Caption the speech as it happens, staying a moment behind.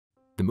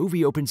The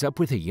movie opens up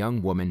with a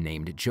young woman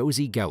named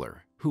Josie Geller,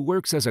 who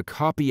works as a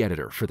copy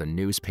editor for the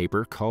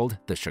newspaper called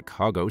the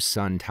Chicago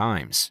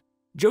Sun-Times.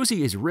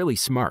 Josie is really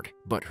smart,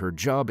 but her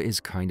job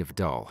is kind of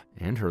dull,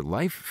 and her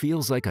life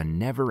feels like a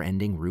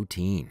never-ending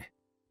routine.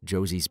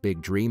 Josie's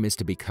big dream is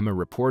to become a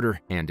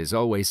reporter and is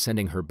always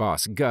sending her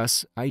boss,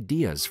 Gus,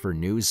 ideas for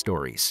news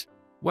stories.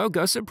 While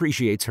Gus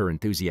appreciates her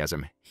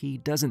enthusiasm, he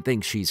doesn't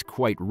think she's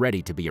quite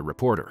ready to be a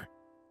reporter.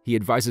 He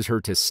advises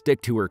her to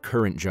stick to her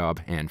current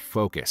job and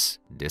focus,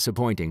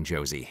 disappointing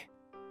Josie.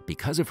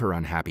 Because of her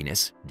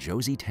unhappiness,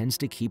 Josie tends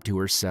to keep to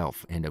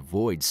herself and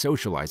avoid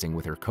socializing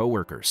with her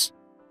coworkers.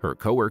 Her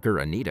coworker,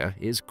 Anita,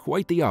 is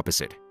quite the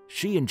opposite.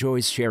 She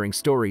enjoys sharing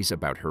stories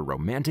about her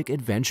romantic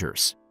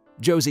adventures.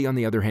 Josie, on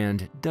the other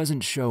hand,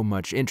 doesn't show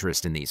much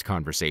interest in these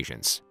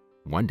conversations.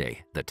 One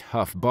day, the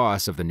tough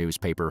boss of the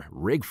newspaper,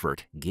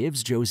 Rigfort,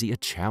 gives Josie a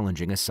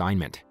challenging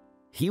assignment.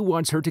 He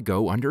wants her to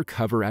go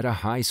undercover at a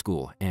high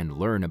school and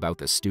learn about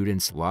the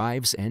students'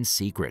 lives and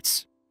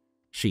secrets.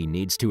 She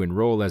needs to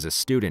enroll as a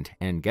student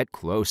and get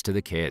close to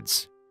the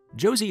kids.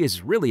 Josie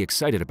is really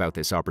excited about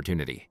this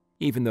opportunity,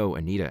 even though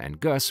Anita and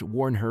Gus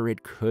warn her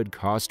it could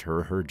cost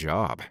her her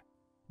job.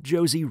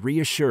 Josie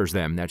reassures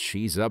them that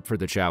she's up for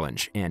the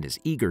challenge and is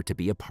eager to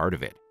be a part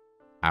of it.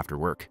 After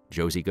work,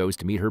 Josie goes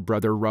to meet her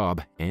brother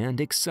Rob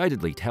and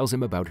excitedly tells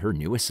him about her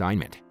new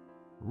assignment.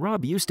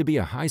 Rob used to be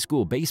a high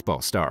school baseball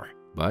star,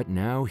 but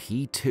now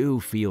he too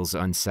feels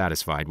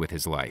unsatisfied with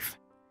his life.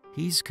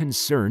 He's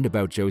concerned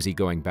about Josie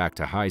going back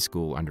to high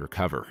school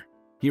undercover.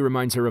 He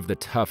reminds her of the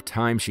tough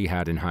time she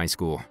had in high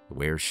school,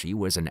 where she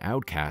was an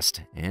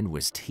outcast and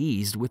was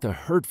teased with a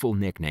hurtful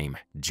nickname,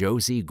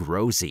 Josie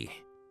Grossie.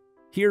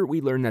 Here we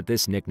learn that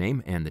this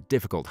nickname and the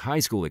difficult high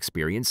school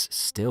experience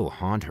still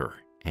haunt her,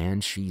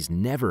 and she's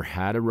never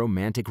had a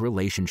romantic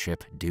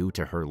relationship due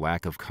to her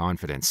lack of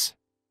confidence.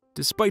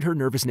 Despite her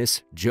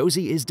nervousness,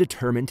 Josie is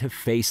determined to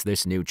face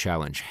this new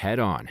challenge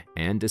head-on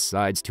and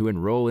decides to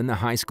enroll in the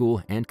high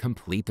school and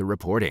complete the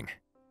reporting.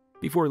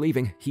 Before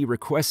leaving, he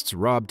requests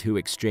Rob to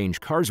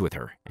exchange cars with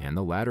her, and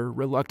the latter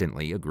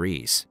reluctantly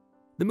agrees.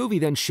 The movie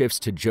then shifts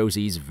to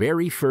Josie's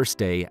very first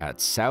day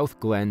at South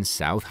Glen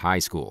South High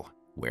School,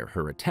 where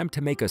her attempt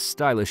to make a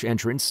stylish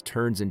entrance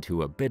turns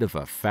into a bit of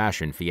a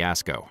fashion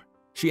fiasco.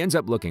 She ends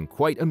up looking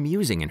quite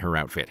amusing in her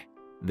outfit.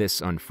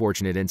 This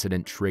unfortunate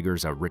incident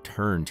triggers a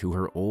return to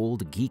her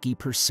old geeky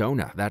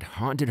persona that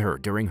haunted her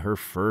during her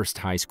first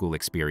high school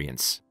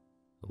experience.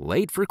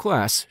 Late for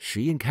class,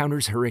 she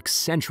encounters her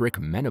eccentric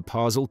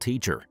menopausal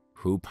teacher,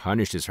 who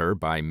punishes her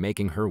by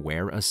making her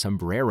wear a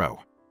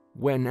sombrero.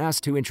 When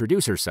asked to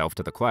introduce herself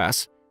to the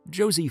class,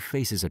 Josie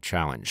faces a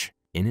challenge.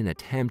 In an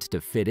attempt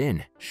to fit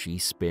in, she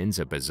spins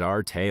a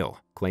bizarre tale,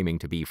 claiming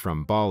to be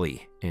from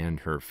Bali and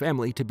her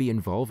family to be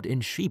involved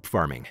in sheep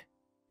farming.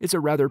 It's a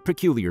rather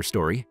peculiar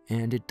story,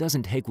 and it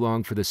doesn't take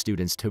long for the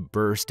students to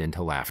burst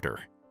into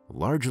laughter,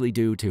 largely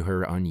due to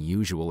her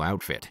unusual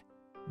outfit.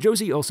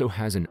 Josie also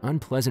has an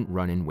unpleasant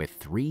run-in with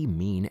three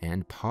mean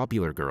and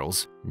popular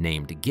girls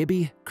named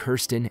Gibby,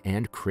 Kirsten,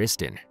 and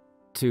Kristen.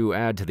 To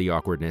add to the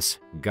awkwardness,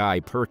 Guy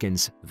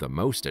Perkins, the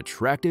most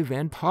attractive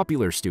and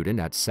popular student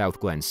at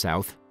South Glen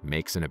South,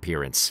 makes an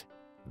appearance.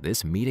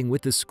 This meeting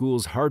with the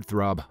school's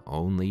heartthrob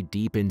only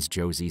deepens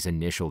Josie's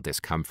initial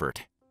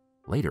discomfort.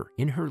 Later,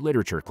 in her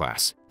literature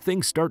class,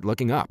 things start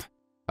looking up.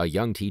 A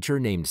young teacher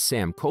named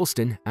Sam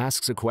Colston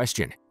asks a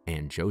question,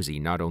 and Josie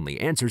not only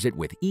answers it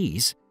with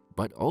ease,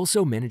 but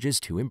also manages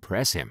to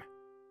impress him.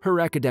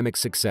 Her academic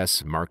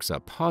success marks a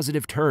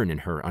positive turn in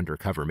her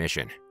undercover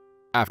mission.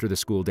 After the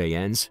school day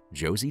ends,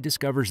 Josie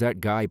discovers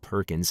that Guy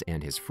Perkins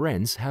and his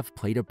friends have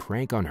played a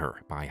prank on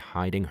her by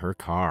hiding her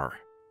car.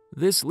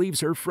 This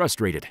leaves her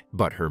frustrated,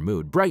 but her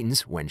mood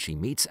brightens when she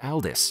meets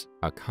Aldous,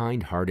 a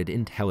kind-hearted,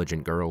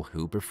 intelligent girl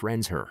who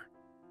befriends her.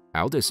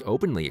 Aldous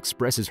openly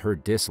expresses her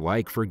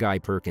dislike for Guy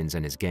Perkins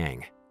and his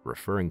gang,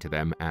 referring to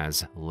them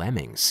as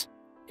lemmings.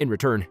 In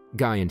return,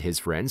 Guy and his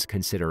friends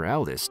consider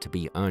Aldous to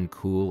be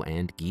uncool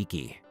and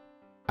geeky.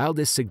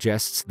 Aldous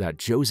suggests that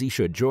Josie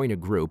should join a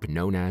group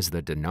known as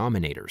the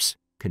Denominators,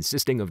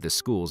 consisting of the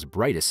school's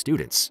brightest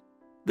students.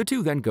 The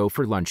two then go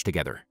for lunch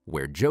together,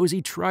 where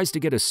Josie tries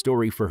to get a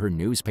story for her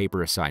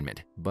newspaper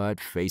assignment, but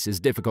faces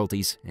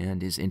difficulties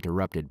and is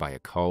interrupted by a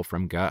call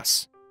from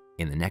Gus.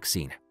 In the next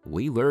scene,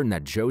 we learn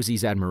that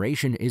Josie's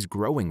admiration is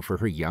growing for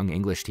her young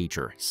English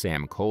teacher,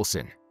 Sam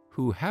Colson,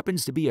 who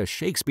happens to be a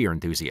Shakespeare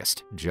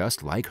enthusiast,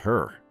 just like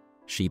her.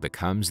 She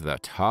becomes the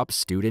top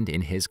student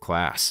in his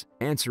class,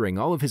 answering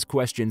all of his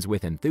questions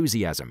with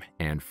enthusiasm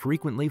and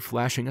frequently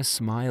flashing a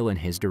smile in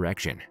his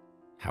direction.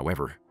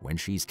 However, when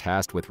she's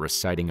tasked with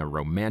reciting a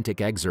romantic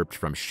excerpt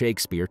from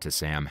Shakespeare to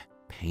Sam,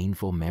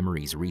 painful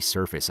memories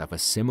resurface of a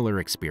similar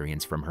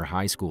experience from her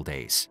high school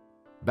days.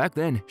 Back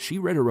then, she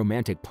read a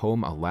romantic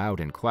poem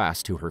aloud in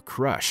class to her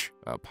crush,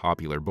 a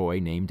popular boy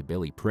named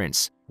Billy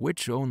Prince,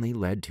 which only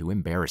led to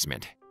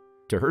embarrassment.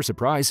 To her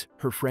surprise,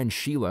 her friend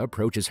Sheila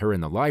approaches her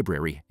in the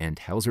library and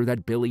tells her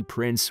that Billy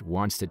Prince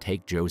wants to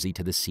take Josie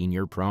to the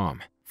senior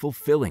prom,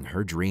 fulfilling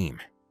her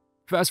dream.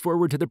 Fast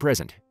forward to the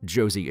present,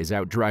 Josie is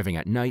out driving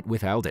at night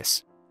with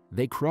Aldous.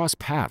 they cross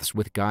paths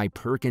with Guy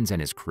Perkins and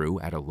his crew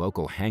at a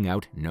local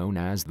hangout known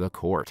as the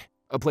Court,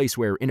 a place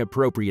where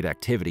inappropriate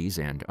activities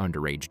and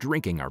underage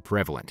drinking are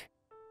prevalent.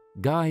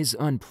 Guy's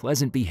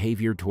unpleasant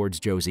behavior towards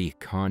Josie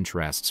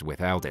contrasts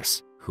with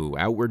Aldous, who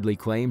outwardly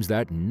claims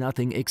that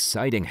nothing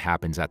exciting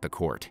happens at the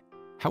Court.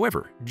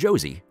 However,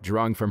 Josie,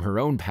 drawing from her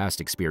own past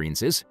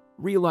experiences,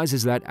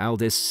 realizes that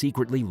Aldous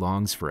secretly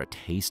longs for a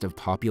taste of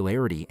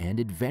popularity and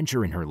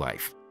adventure in her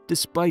life,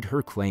 despite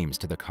her claims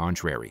to the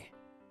contrary.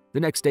 The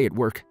next day at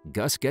work,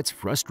 Gus gets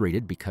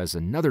frustrated because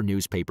another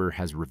newspaper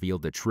has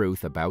revealed the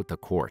truth about the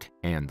Court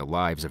and the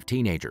lives of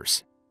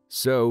teenagers.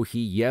 So he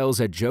yells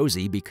at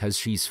Josie because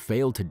she's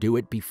failed to do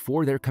it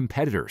before their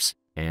competitors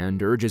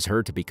and urges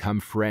her to become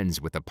friends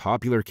with the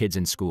popular kids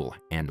in school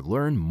and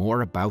learn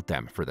more about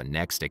them for the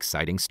next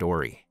exciting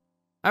story.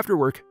 After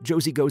work,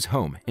 Josie goes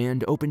home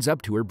and opens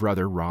up to her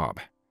brother Rob.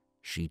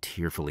 She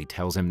tearfully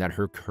tells him that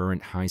her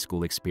current high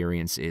school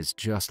experience is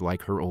just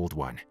like her old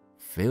one,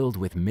 filled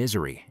with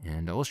misery,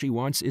 and all she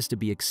wants is to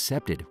be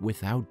accepted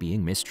without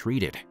being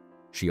mistreated.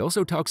 She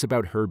also talks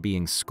about her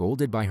being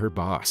scolded by her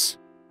boss.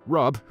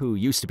 Rob, who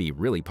used to be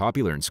really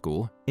popular in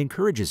school,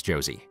 encourages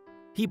Josie.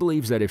 He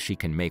believes that if she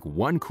can make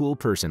one cool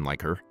person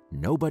like her,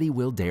 nobody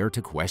will dare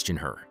to question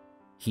her.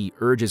 He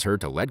urges her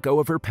to let go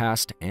of her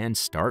past and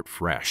start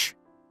fresh.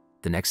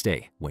 The next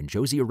day, when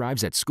Josie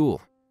arrives at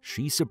school,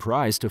 she's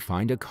surprised to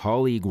find a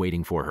colleague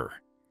waiting for her.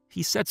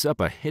 He sets up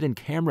a hidden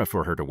camera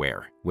for her to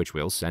wear, which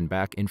will send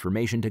back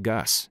information to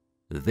Gus.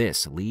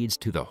 This leads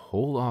to the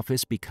whole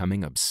office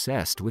becoming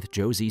obsessed with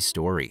Josie's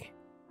story.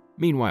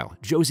 Meanwhile,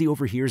 Josie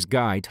overhears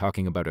Guy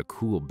talking about a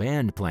cool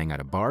band playing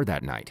at a bar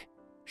that night.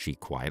 She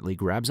quietly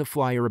grabs a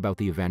flyer about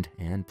the event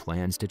and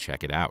plans to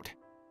check it out.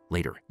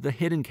 Later, the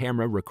hidden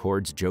camera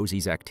records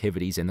Josie's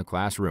activities in the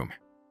classroom.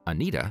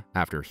 Anita,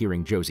 after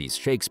hearing Josie's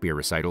Shakespeare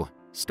recital,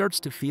 starts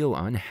to feel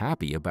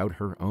unhappy about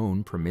her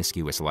own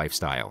promiscuous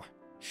lifestyle.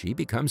 She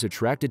becomes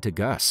attracted to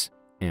Gus,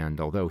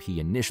 and although he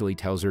initially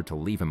tells her to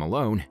leave him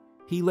alone,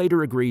 he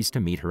later agrees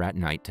to meet her at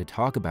night to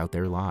talk about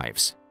their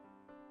lives.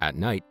 At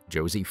night,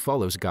 Josie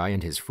follows Guy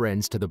and his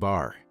friends to the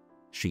bar.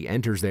 She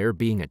enters there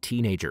being a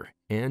teenager,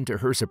 and to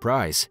her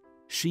surprise,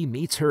 she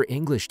meets her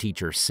English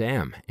teacher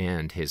Sam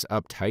and his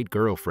uptight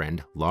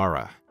girlfriend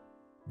Laura.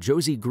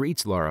 Josie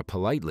greets Laura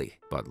politely,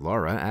 but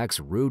Laura acts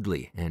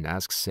rudely and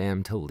asks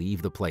Sam to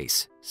leave the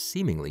place,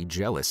 seemingly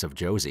jealous of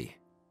Josie.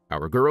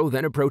 Our girl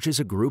then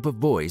approaches a group of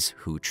boys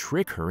who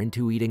trick her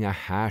into eating a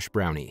hash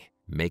brownie,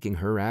 making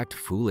her act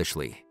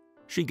foolishly.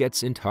 She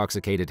gets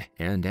intoxicated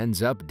and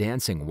ends up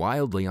dancing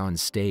wildly on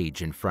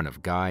stage in front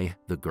of Guy,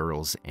 the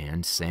girls,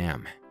 and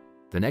Sam.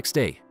 The next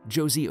day,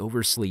 Josie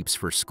oversleeps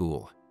for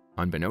school.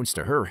 Unbeknownst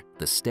to her,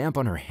 the stamp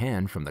on her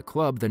hand from the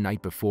club the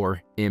night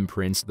before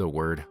imprints the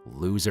word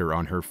loser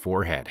on her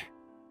forehead.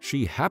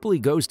 She happily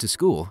goes to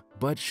school,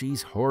 but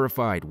she's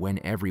horrified when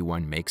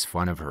everyone makes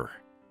fun of her.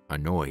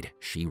 Annoyed,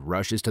 she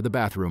rushes to the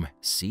bathroom,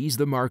 sees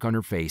the mark on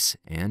her face,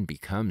 and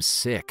becomes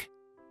sick.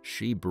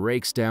 She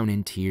breaks down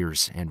in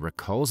tears and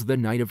recalls the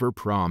night of her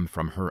prom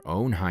from her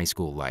own high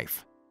school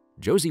life.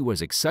 Josie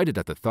was excited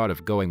at the thought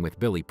of going with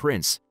Billy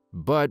Prince,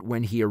 but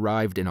when he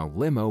arrived in a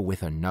limo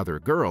with another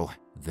girl,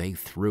 they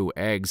threw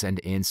eggs and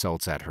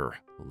insults at her,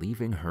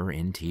 leaving her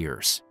in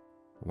tears.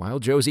 While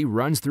Josie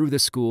runs through the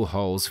school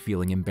halls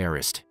feeling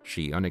embarrassed,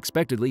 she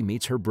unexpectedly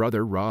meets her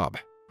brother Rob,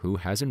 who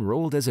has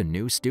enrolled as a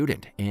new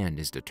student and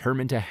is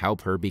determined to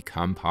help her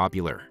become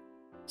popular.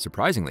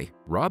 Surprisingly,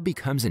 Rob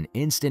becomes an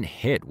instant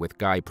hit with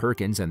Guy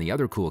Perkins and the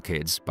other cool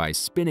kids by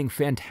spinning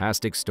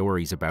fantastic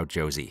stories about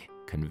Josie,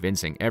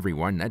 convincing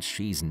everyone that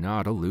she's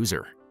not a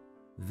loser.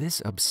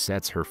 This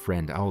upsets her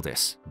friend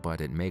Aldous,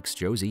 but it makes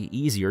Josie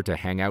easier to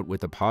hang out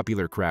with the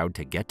popular crowd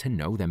to get to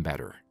know them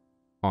better.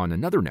 On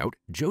another note,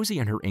 Josie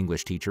and her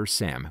English teacher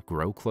Sam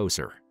grow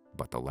closer,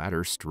 but the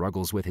latter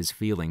struggles with his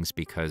feelings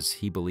because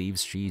he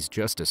believes she's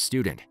just a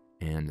student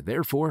and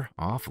therefore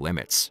off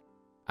limits.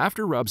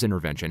 After Rob's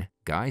intervention,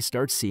 Guy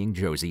starts seeing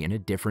Josie in a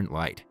different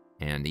light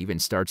and even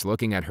starts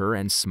looking at her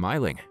and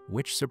smiling,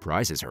 which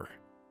surprises her.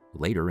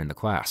 Later in the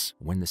class,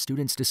 when the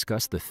students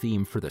discuss the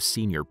theme for the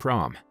senior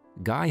prom,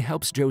 Guy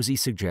helps Josie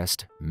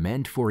suggest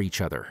Meant for Each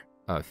Other,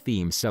 a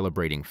theme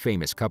celebrating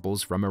famous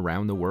couples from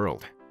around the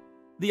world.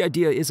 The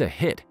idea is a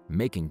hit,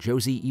 making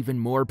Josie even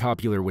more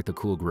popular with the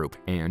cool group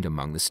and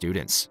among the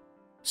students.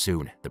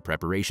 Soon, the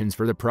preparations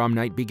for the prom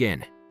night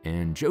begin,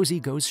 and Josie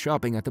goes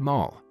shopping at the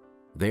mall.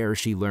 There,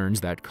 she learns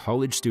that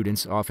college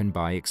students often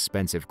buy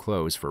expensive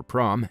clothes for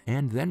prom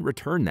and then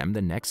return them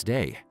the next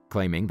day,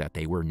 claiming that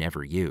they were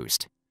never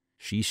used.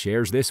 She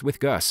shares this with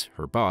Gus,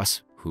 her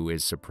boss, who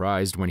is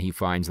surprised when he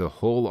finds the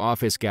whole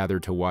office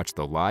gathered to watch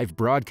the live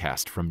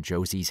broadcast from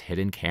Josie's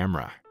hidden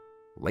camera.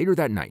 Later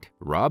that night,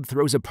 Rob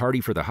throws a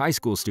party for the high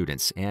school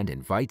students and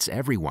invites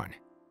everyone.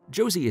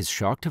 Josie is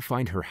shocked to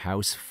find her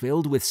house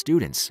filled with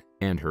students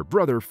and her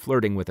brother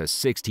flirting with a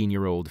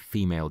 16-year-old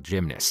female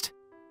gymnast.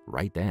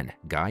 Right then,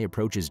 Guy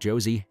approaches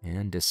Josie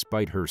and,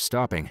 despite her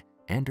stopping,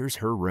 enters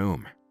her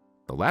room.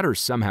 The latter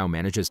somehow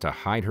manages to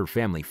hide her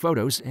family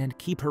photos and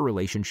keep her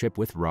relationship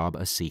with Rob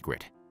a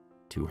secret.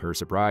 To her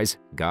surprise,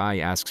 Guy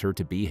asks her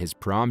to be his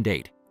prom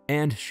date,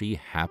 and she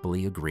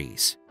happily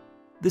agrees.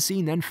 The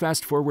scene then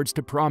fast-forwards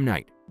to prom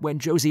night, when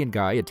Josie and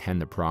Guy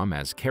attend the prom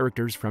as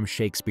characters from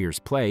Shakespeare's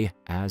play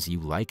As You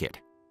Like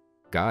It.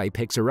 Guy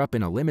picks her up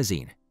in a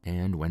limousine,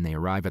 and when they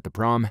arrive at the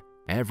prom,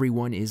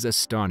 everyone is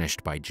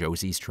astonished by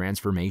Josie's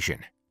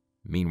transformation.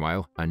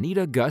 Meanwhile,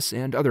 Anita, Gus,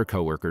 and other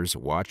coworkers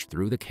watch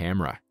through the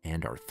camera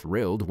and are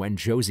thrilled when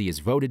Josie is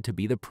voted to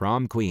be the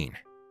prom queen.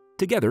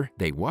 Together,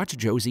 they watch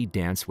Josie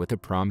dance with the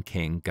prom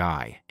king,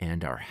 Guy,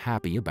 and are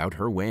happy about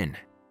her win.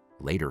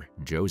 Later,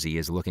 Josie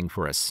is looking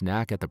for a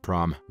snack at the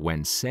prom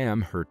when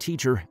Sam, her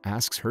teacher,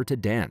 asks her to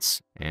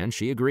dance, and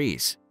she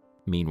agrees.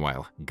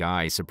 Meanwhile,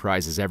 Guy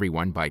surprises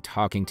everyone by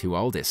talking to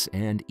Aldous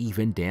and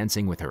even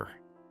dancing with her.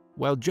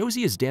 While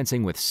Josie is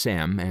dancing with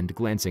Sam and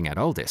glancing at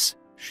Aldous,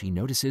 she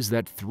notices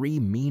that 3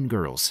 mean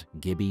girls,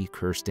 Gibby,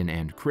 Kirsten,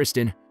 and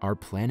Kristen, are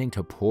planning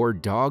to pour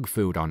dog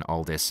food on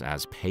Aldous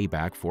as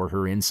payback for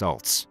her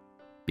insults.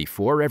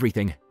 Before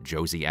everything,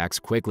 Josie acts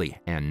quickly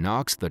and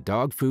knocks the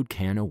dog food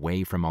can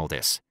away from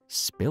Aldous,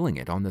 spilling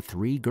it on the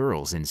 3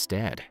 girls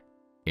instead.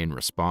 In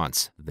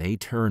response, they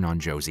turn on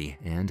Josie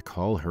and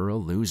call her a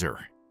loser.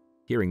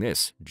 Hearing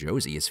this,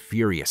 Josie is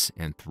furious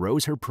and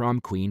throws her prom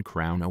queen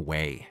crown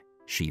away.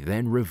 She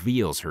then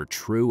reveals her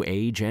true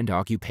age and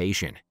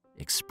occupation,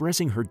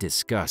 expressing her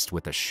disgust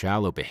with the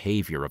shallow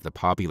behavior of the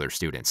popular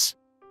students.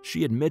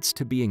 She admits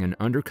to being an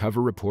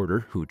undercover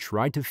reporter who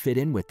tried to fit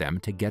in with them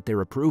to get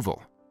their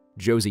approval.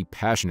 Josie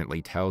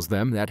passionately tells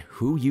them that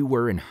who you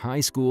were in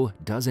high school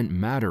doesn't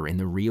matter in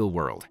the real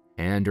world,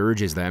 and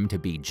urges them to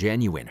be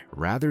genuine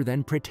rather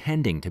than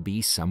pretending to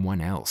be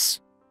someone else.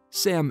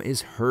 Sam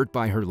is hurt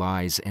by her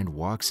lies and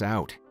walks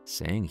out,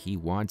 saying he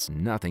wants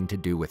nothing to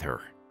do with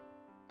her.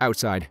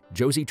 Outside,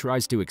 Josie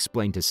tries to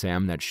explain to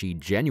Sam that she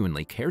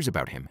genuinely cares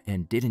about him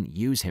and didn't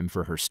use him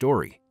for her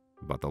story,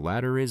 but the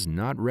latter is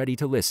not ready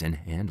to listen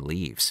and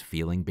leaves,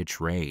 feeling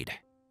betrayed.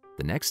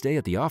 The next day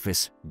at the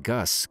office,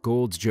 Gus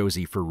scolds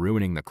Josie for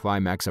ruining the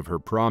climax of her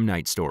prom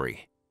night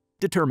story.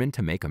 Determined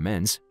to make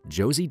amends,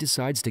 Josie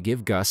decides to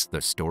give Gus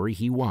the story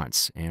he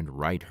wants and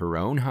write her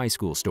own high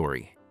school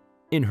story.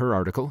 In her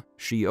article,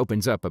 she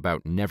opens up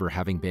about never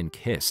having been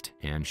kissed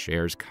and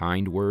shares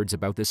kind words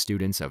about the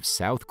students of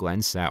South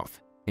Glen South,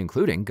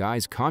 including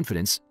Guy's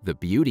confidence, the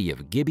beauty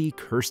of Gibby,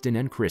 Kirsten,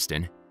 and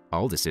Kristen,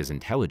 Aldous's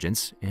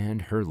intelligence,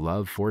 and her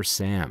love for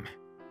Sam.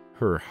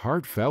 Her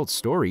heartfelt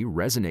story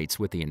resonates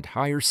with the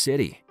entire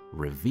city,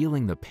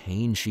 revealing the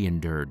pain she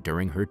endured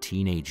during her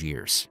teenage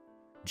years.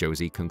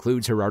 Josie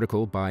concludes her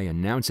article by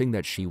announcing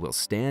that she will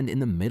stand in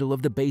the middle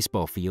of the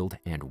baseball field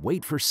and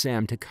wait for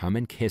Sam to come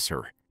and kiss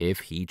her if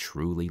he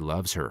truly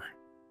loves her.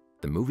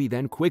 The movie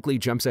then quickly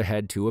jumps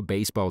ahead to a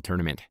baseball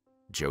tournament.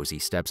 Josie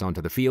steps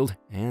onto the field,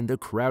 and a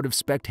crowd of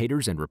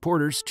spectators and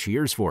reporters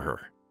cheers for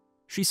her.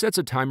 She sets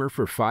a timer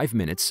for 5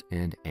 minutes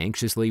and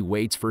anxiously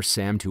waits for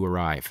Sam to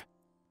arrive.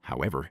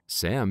 However,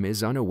 Sam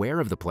is unaware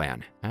of the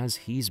plan, as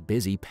he's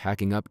busy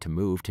packing up to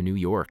move to New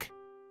York.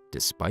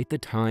 Despite the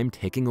time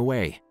ticking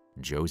away,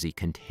 Josie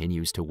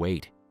continues to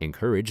wait,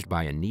 encouraged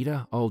by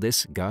Anita,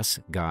 Aldous, Gus,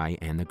 Guy,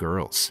 and the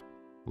girls.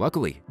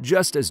 Luckily,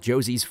 just as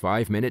Josie's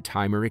 5-minute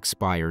timer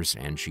expires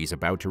and she's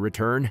about to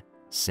return,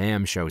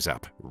 Sam shows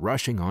up,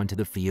 rushing onto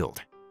the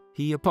field.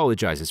 He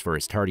apologizes for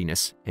his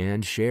tardiness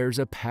and shares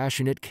a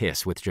passionate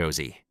kiss with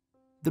Josie.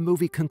 The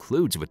movie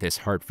concludes with this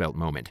heartfelt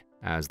moment,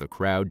 as the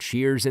crowd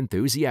cheers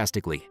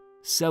enthusiastically,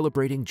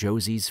 celebrating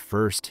Josie's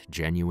first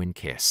genuine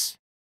kiss.